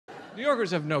New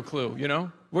Yorkers have no clue, you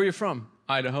know? Where are you from?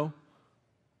 Idaho.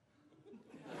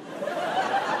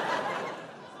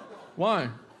 Why?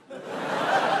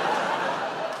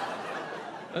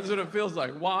 That's what it feels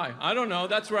like. Why? I don't know.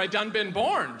 That's where I done been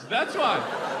born. That's why.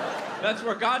 That's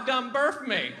where God done birthed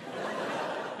me.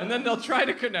 And then they'll try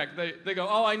to connect. They go,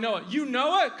 oh, I know it. You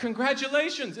know it?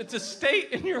 Congratulations. It's a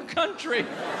state in your country.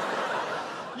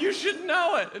 You should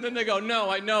know it. And then they go, no,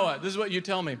 I know it. This is what you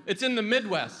tell me. It's in the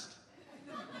Midwest.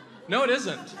 No, it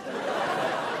isn't.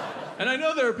 And I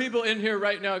know there are people in here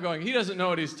right now going, he doesn't know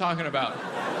what he's talking about.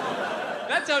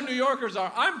 That's how New Yorkers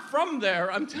are. I'm from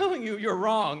there. I'm telling you, you're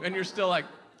wrong. And you're still like,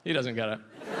 he doesn't get it.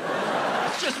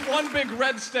 It's just one big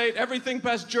red state. Everything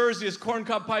past Jersey is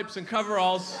corncob pipes and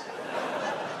coveralls.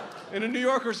 In a New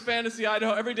Yorker's fantasy,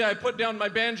 Idaho, every day I put down my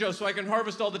banjo so I can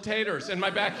harvest all the taters in my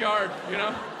backyard, you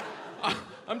know?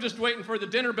 I'm just waiting for the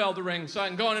dinner bell to ring so I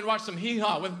can go in and watch some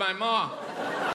hee-haw with my ma.